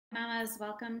Mamas,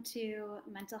 welcome to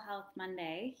Mental Health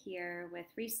Monday here with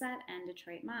Reset and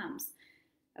Detroit Moms.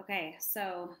 Okay,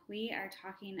 so we are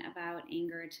talking about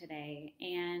anger today,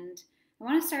 and I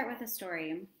want to start with a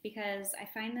story because I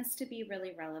find this to be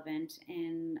really relevant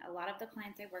in a lot of the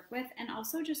clients I work with and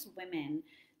also just women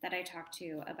that I talk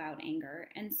to about anger.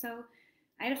 And so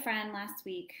I had a friend last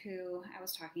week who I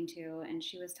was talking to, and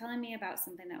she was telling me about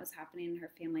something that was happening in her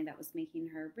family that was making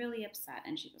her really upset.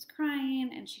 And she was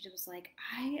crying, and she was like,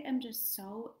 I am just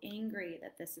so angry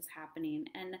that this is happening.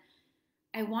 And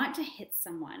I want to hit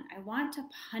someone. I want to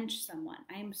punch someone.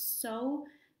 I am so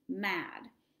mad.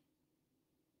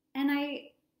 And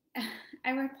I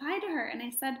replied to her and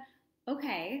I said,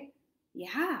 okay,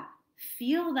 yeah,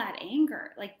 feel that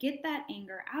anger. Like, get that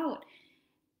anger out.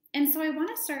 And so I want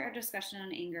to start our discussion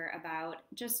on anger about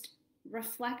just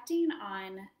reflecting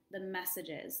on the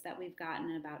messages that we've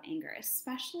gotten about anger,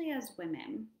 especially as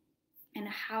women, and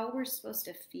how we're supposed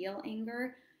to feel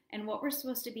anger and what we're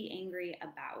supposed to be angry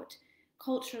about.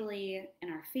 Culturally, in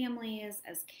our families,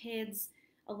 as kids,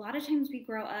 a lot of times we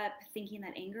grow up thinking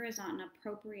that anger is not an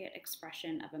appropriate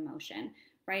expression of emotion,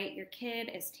 right? Your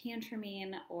kid is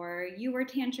tantruming, or you were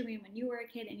tantruming when you were a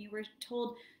kid and you were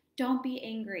told, don't be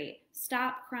angry,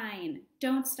 stop crying,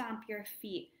 don't stomp your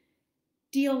feet,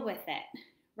 deal with it,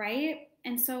 right?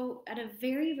 And so at a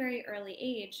very, very early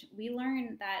age, we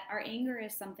learn that our anger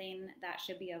is something that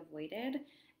should be avoided,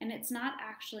 and it's not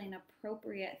actually an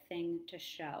appropriate thing to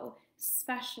show,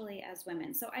 especially as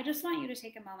women. So I just want you to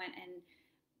take a moment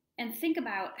and think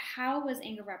about, how was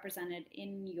anger represented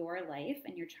in your life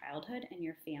and your childhood and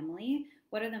your family?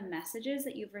 What are the messages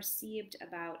that you've received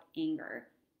about anger?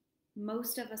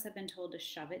 Most of us have been told to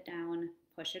shove it down,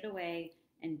 push it away,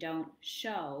 and don't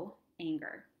show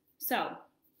anger. So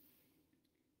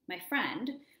my friend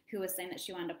who was saying that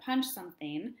she wanted to punch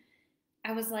something,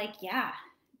 I was like, yeah,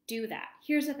 do that.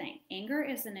 Here's the thing. Anger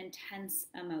is an intense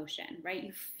emotion, right?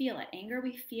 You feel it. Anger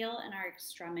we feel in our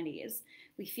extremities.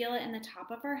 We feel it in the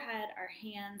top of our head, our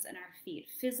hands, and our feet.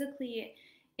 Physically,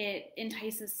 it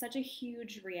entices such a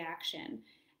huge reaction.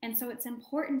 And so it's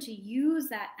important to use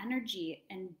that energy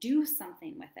and do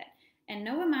something with it. And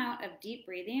no amount of deep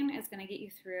breathing is going to get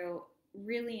you through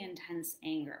really intense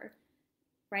anger,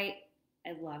 right?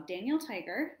 I love Daniel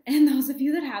Tiger, and those of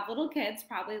you that have little kids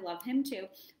probably love him too.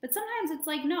 But sometimes it's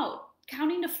like, no,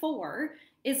 counting to 4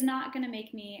 is not going to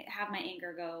make me have my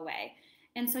anger go away.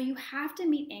 And so you have to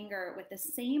meet anger with the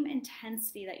same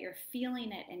intensity that you're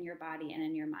feeling it in your body and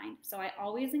in your mind. So I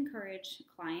always encourage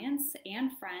clients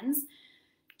and friends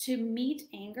to meet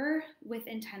anger with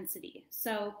intensity.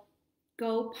 So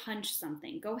go punch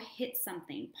something, go hit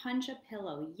something, punch a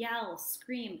pillow, yell,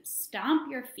 scream,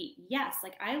 stomp your feet. Yes,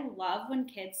 like I love when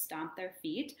kids stomp their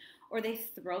feet or they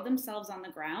throw themselves on the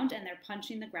ground and they're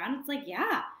punching the ground. It's like,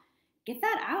 yeah, get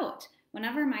that out.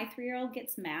 Whenever my 3-year-old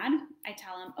gets mad, I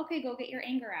tell him, okay, go get your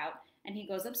anger out. And he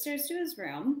goes upstairs to his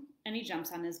room and he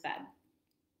jumps on his bed.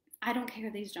 I don't care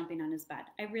that he's jumping on his bed.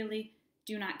 I really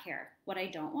do not care. What I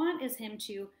don't want is him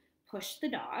to push the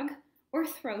dog or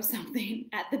throw something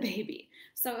at the baby.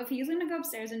 So if he's gonna go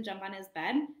upstairs and jump on his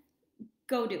bed,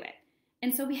 go do it.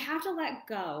 And so we have to let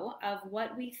go of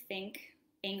what we think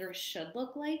anger should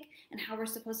look like and how we're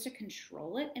supposed to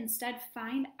control it. Instead,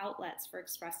 find outlets for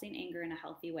expressing anger in a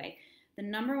healthy way. The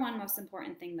number one most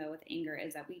important thing, though, with anger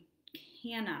is that we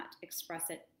cannot express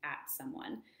it at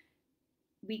someone.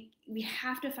 We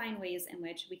have to find ways in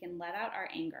which we can let out our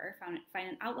anger, find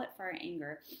an outlet for our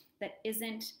anger that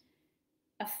isn't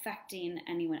affecting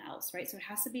anyone else, right? So it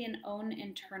has to be an own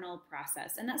internal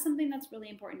process. And that's something that's really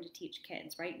important to teach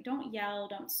kids, right? Don't yell,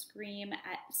 don't scream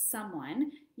at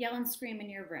someone. Yell and scream in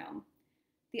your room.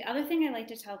 The other thing I like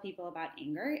to tell people about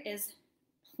anger is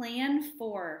plan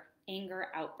for anger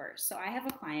outbursts. So I have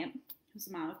a client who's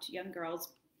a mom of 2 young girls.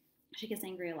 She gets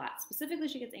angry a lot. Specifically,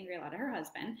 she gets angry a lot at her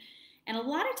husband. And a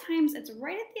lot of times it's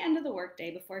right at the end of the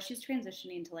workday before she's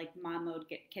transitioning to like mom mode,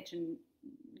 get kitchen,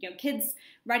 kids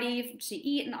ready to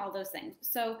eat and all those things.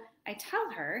 So I tell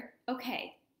her,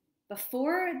 okay,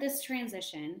 before this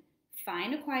transition,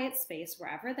 find a quiet space,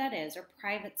 wherever that is, or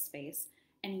private space,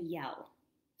 and yell,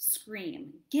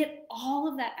 scream, get all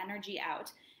of that energy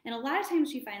out. And a lot of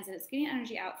times she finds that it's getting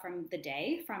energy out from the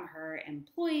day, from her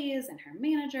employees and her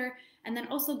manager, and then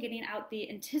also getting out the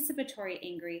anticipatory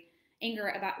anger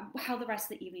about how the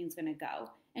rest of the evening is going to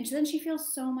go. And then she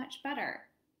feels so much better.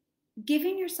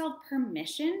 Giving yourself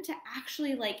permission to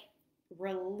actually like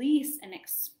release and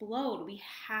explode, we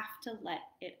have to let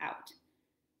it out.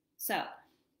 So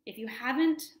if you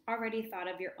haven't already thought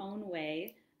of your own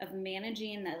way of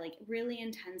managing that like really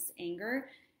intense anger,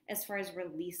 as far as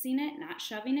releasing it, not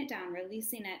shoving it down,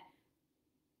 releasing it,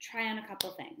 try on a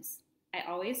couple things. I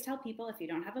always tell people if you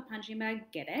don't have a punching bag,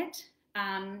 get it.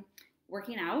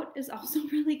 Working out is also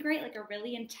really great, like a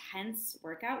really intense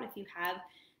workout if you have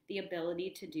the ability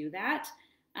to do that.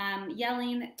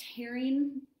 Yelling,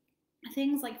 tearing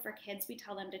things, like for kids, we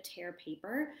tell them to tear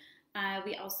paper.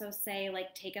 We also say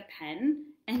like take a pen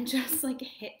and just like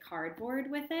hit cardboard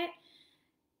with it.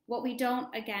 What we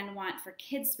don't, again, want for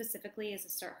kids specifically is to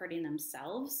start hurting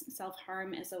themselves.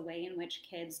 Self-harm is a way in which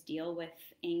kids deal with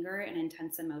anger and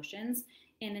intense emotions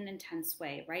in an intense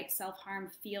way, right? Self-harm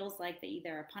feels like they either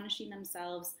are punishing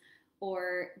themselves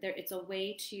or it's a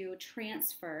way to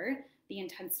transfer the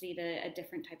intensity to a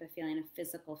different type of feeling, a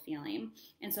physical feeling.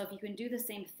 And so if you can do the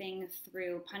same thing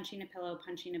through punching a pillow,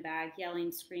 punching a bag,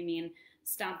 yelling, screaming,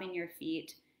 stomping your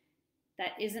feet,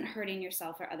 that isn't hurting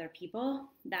yourself or other people,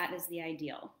 that is the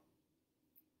ideal.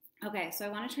 Okay, so I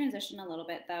want to transition a little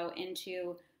bit though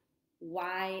into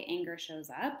why anger shows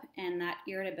up and that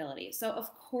irritability. So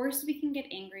of course we can get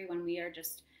angry when we are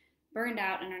just burned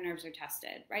out and our nerves are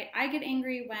tested, right? I get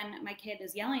angry when my kid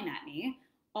is yelling at me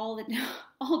all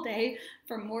day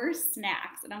for more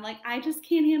snacks. And I'm like, I just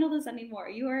can't handle this anymore.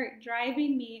 You are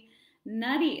driving me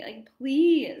nutty, like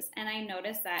please. And I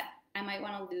notice that I might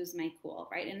want to lose my cool,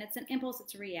 right? And it's an impulse,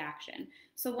 it's a reaction.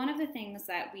 So one of the things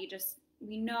that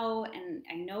we know, and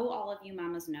I know all of you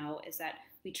mamas know, is that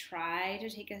we try to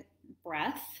take a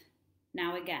breath.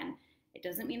 Now again, it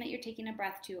doesn't mean that you're taking a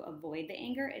breath to avoid the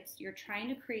anger. You're trying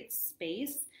to create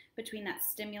space between that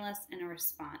stimulus and a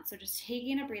response. So just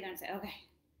taking a breather and say, okay,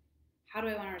 how do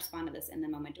I want to respond to this in the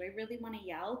moment? Do I really want to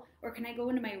yell? Or can I go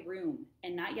into my room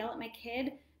and not yell at my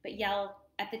kid, but yell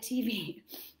at the TV?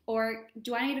 Or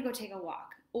do I need to go take a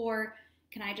walk? Or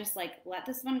can I just like let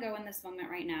this one go in this moment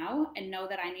right now and know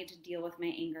that I need to deal with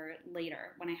my anger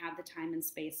later when I have the time and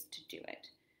space to do it?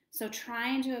 So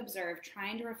trying to observe,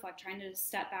 trying to reflect, trying to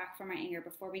step back from my anger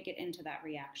before we get into that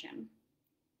reaction.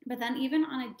 But then even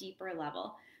on a deeper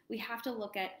level, we have to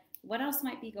look at what else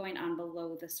might be going on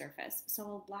below the surface.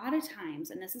 So a lot of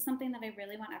times, and this is something that I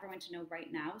really want everyone to know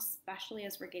right now, especially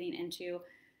as we're getting into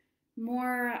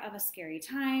more of a scary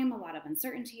time, a lot of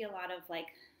uncertainty, a lot of like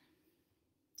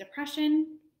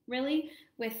depression, really,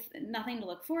 with nothing to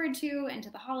look forward to into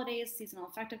the holidays. Seasonal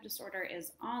affective disorder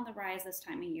is on the rise this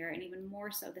time of year, and even more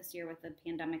so this year with the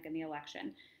pandemic and the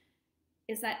election,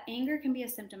 is that anger can be a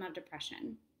symptom of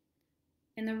depression.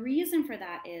 And the reason for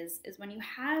that is when you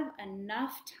have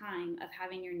enough time of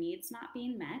having your needs not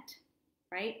being met,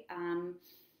 right?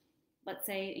 Let's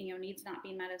say, needs not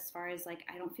being met as far as like,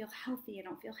 I don't feel healthy, I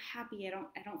don't feel happy,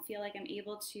 I don't feel like I'm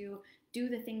able to do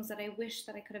the things that I wish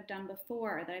that I could have done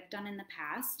before or that I've done in the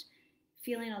past,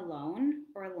 feeling alone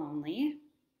or lonely,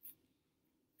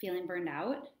 feeling burned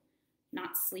out,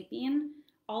 not sleeping.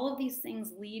 All of these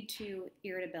things lead to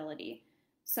irritability.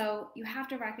 So you have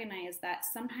to recognize that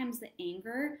sometimes the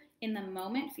anger in the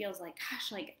moment feels like,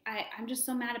 gosh, like I'm just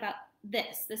so mad about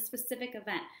this specific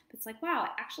event. But it's like, wow,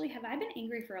 actually, have I been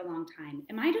angry for a long time?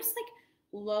 Am I just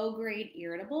like low-grade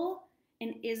irritable?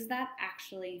 And is that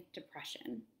actually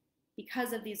depression?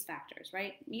 Because of these factors,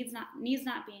 right? Needs not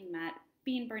being met,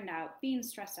 being burned out, being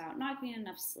stressed out, not getting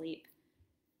enough sleep,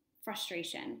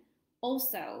 frustration.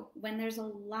 Also, when there's a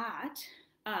lot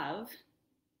of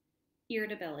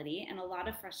irritability and a lot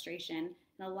of frustration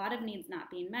and a lot of needs not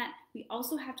being met, we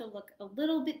also have to look a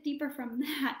little bit deeper from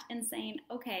that and saying,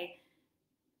 okay,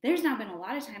 there's now been a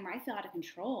lot of time where I feel out of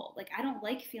control. Like I don't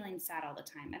like feeling sad all the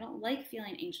time. I don't like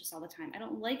feeling anxious all the time. I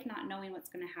don't like not knowing what's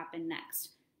going to happen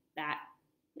next. That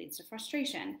leads to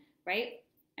frustration, right?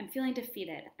 I'm feeling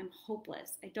defeated. I'm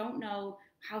hopeless. I don't know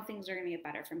how things are going to get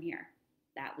better from here.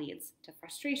 That leads to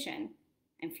frustration.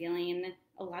 I'm feeling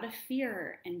a lot of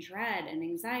fear and dread and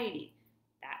anxiety.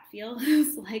 That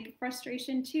feels like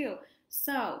frustration too.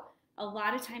 So a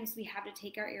lot of times we have to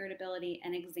take our irritability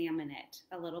and examine it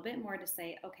a little bit more to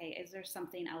say, okay, is there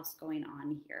something else going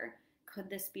on here? Could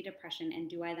this be depression? And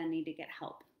do I then need to get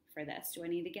help for this? Do I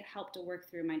need to get help to work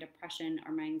through my depression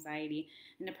or my anxiety?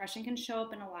 And depression can show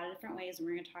up in a lot of different ways, and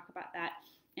we're going to talk about that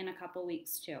in a couple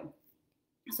weeks too.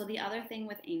 So the other thing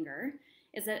with anger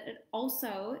is that it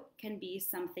also can be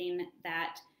something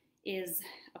that is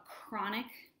a chronic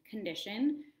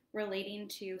condition relating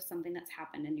to something that's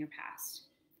happened in your past.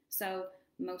 So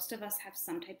most of us have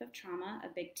some type of trauma, a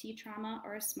big T trauma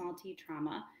or a small t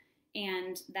trauma,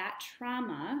 and that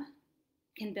trauma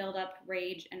can build up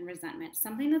rage and resentment.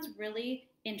 Something that's really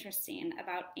interesting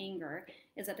about anger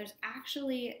is that there's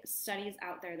actually studies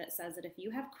out there that says that if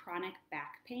you have chronic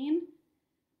back pain,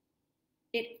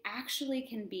 it actually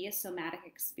can be a somatic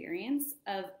experience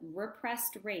of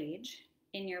repressed rage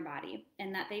in your body,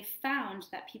 and that they've found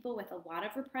that people with a lot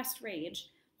of repressed rage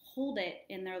hold it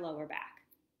in their lower back.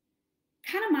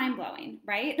 Kind of mind-blowing,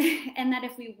 right? And that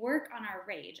if we work on our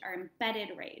rage, our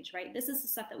embedded rage, right? This is the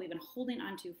stuff that we've been holding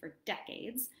onto for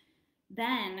decades.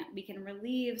 Then we can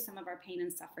relieve some of our pain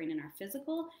and suffering in our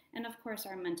physical and, of course,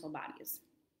 our mental bodies.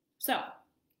 So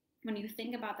when you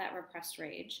think about that repressed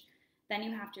rage, then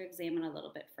you have to examine a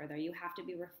little bit further. You have to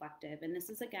be reflective. And this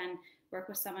is, again, work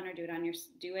with someone or do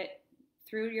it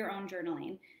through your own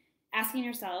journaling, asking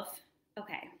yourself,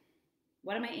 okay,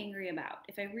 what am I angry about?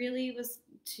 If I really was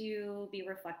to be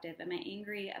reflective, am I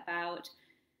angry about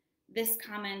this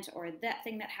comment or that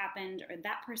thing that happened or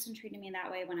that person treated me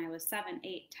that way when I was 7,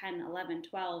 8, 10, 11,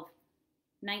 12,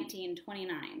 19,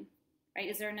 29, right?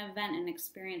 Is there an event, an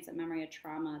experience, a memory, a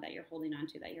trauma that you're holding on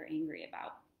to that you're angry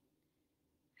about?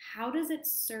 How does it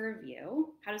serve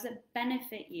you? How does it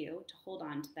benefit you to hold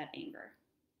on to that anger?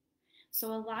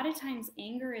 So a lot of times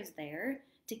anger is there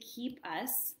to keep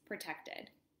us protected.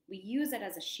 We use it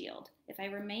as a shield. If I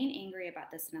remain angry about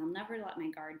this, and I'll never let my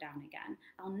guard down again,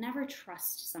 I'll never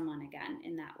trust someone again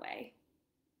in that way,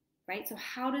 right? So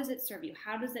how does it serve you?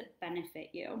 How does it benefit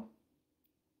you?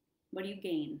 What do you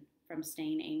gain from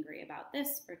staying angry about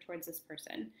this or towards this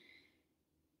person?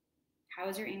 How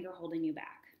is your anger holding you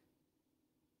back?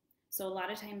 So a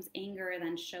lot of times anger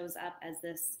then shows up as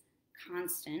this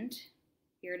constant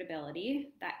irritability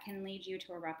that can lead you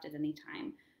to erupt at any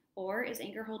time. Or is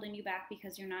anger holding you back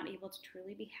because you're not able to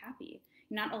truly be happy?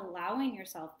 You're not allowing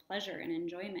yourself pleasure and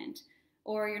enjoyment,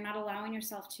 or you're not allowing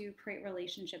yourself to create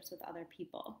relationships with other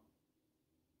people.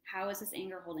 How is this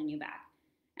anger holding you back?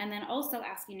 And then also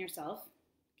asking yourself,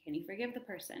 can you forgive the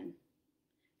person?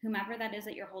 Whomever that is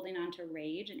that you're holding on to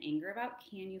rage and anger about,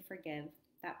 can you forgive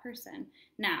that person?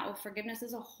 Now, forgiveness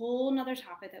is a whole nother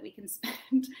topic that we can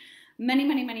spend many,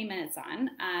 many, many minutes on.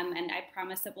 And I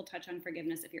promise that we'll touch on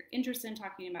forgiveness. If you're interested in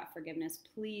talking about forgiveness,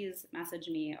 please message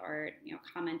me or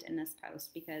comment in this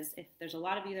post, because if there's a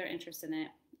lot of you that are interested in it,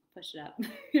 push it up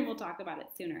and we'll talk about it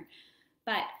sooner.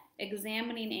 But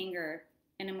examining anger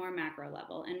in a more macro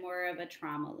level and more of a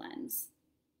trauma lens,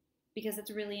 because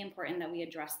it's really important that we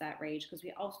address that rage, because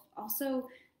we also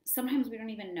sometimes we don't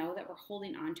even know that we're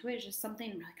holding on to it. It's just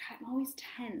something like, I'm always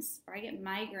tense, or I get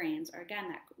migraines, or again,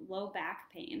 that low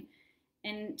back pain.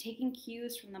 And taking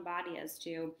cues from the body as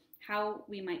to how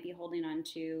we might be holding on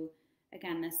to,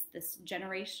 again, this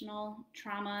generational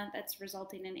trauma that's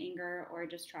resulting in anger, or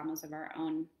just traumas of our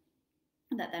own,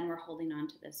 that then we're holding on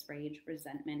to this rage,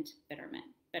 resentment,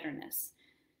 bitterness.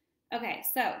 Okay,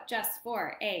 so just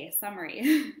for a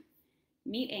summary,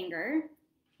 meet anger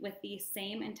with the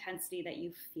same intensity that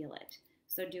you feel it.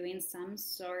 So doing some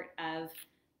sort of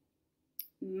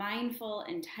mindful,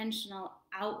 intentional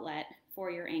outlet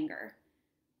for your anger.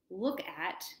 Look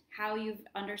at how you've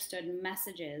understood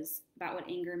messages about what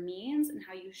anger means and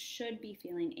how you should be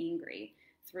feeling angry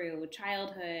through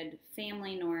childhood,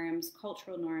 family norms,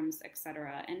 cultural norms,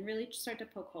 etc. And really start to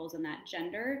poke holes in that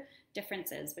gender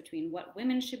differences between what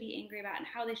women should be angry about and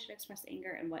how they should express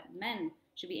anger, and what men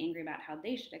should be angry about, how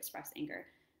they should express anger.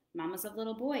 Mamas of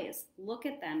little boys, look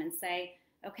at them and say,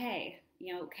 okay,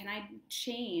 can I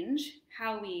change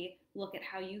how we look at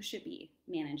how you should be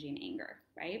managing anger,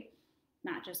 right?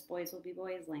 Not just boys will be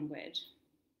boys language.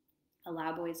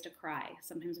 Allow boys to cry.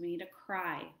 Sometimes we need to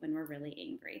cry when we're really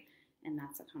angry, and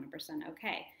that's 100%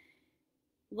 okay.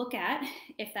 Look at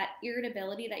if that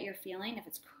irritability that you're feeling, if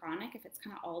it's chronic, if it's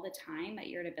kind of all the time, that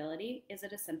irritability, is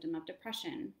it a symptom of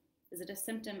depression? Is it a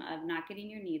symptom of not getting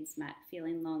your needs met,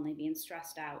 feeling lonely, being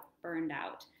stressed out, burned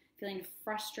out, feeling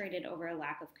frustrated over a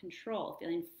lack of control,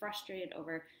 feeling frustrated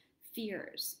over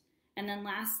fears? And then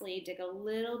lastly, dig a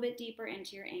little bit deeper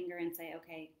into your anger and say,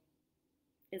 okay,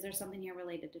 is there something here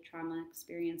related to trauma,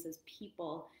 experiences,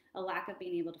 people, a lack of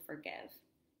being able to forgive?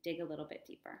 Dig a little bit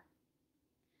deeper.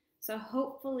 So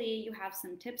hopefully you have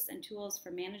some tips and tools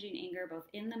for managing anger, both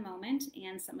in the moment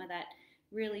and some of that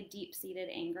really deep-seated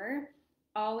anger.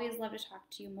 Always love to talk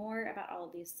to you more about all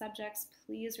of these subjects.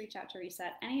 Please reach out to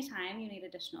Reset anytime you need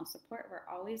additional support.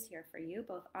 We're always here for you,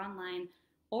 both online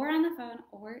or on the phone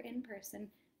or in person.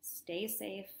 Stay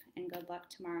safe and good luck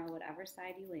tomorrow, whatever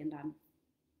side you land on.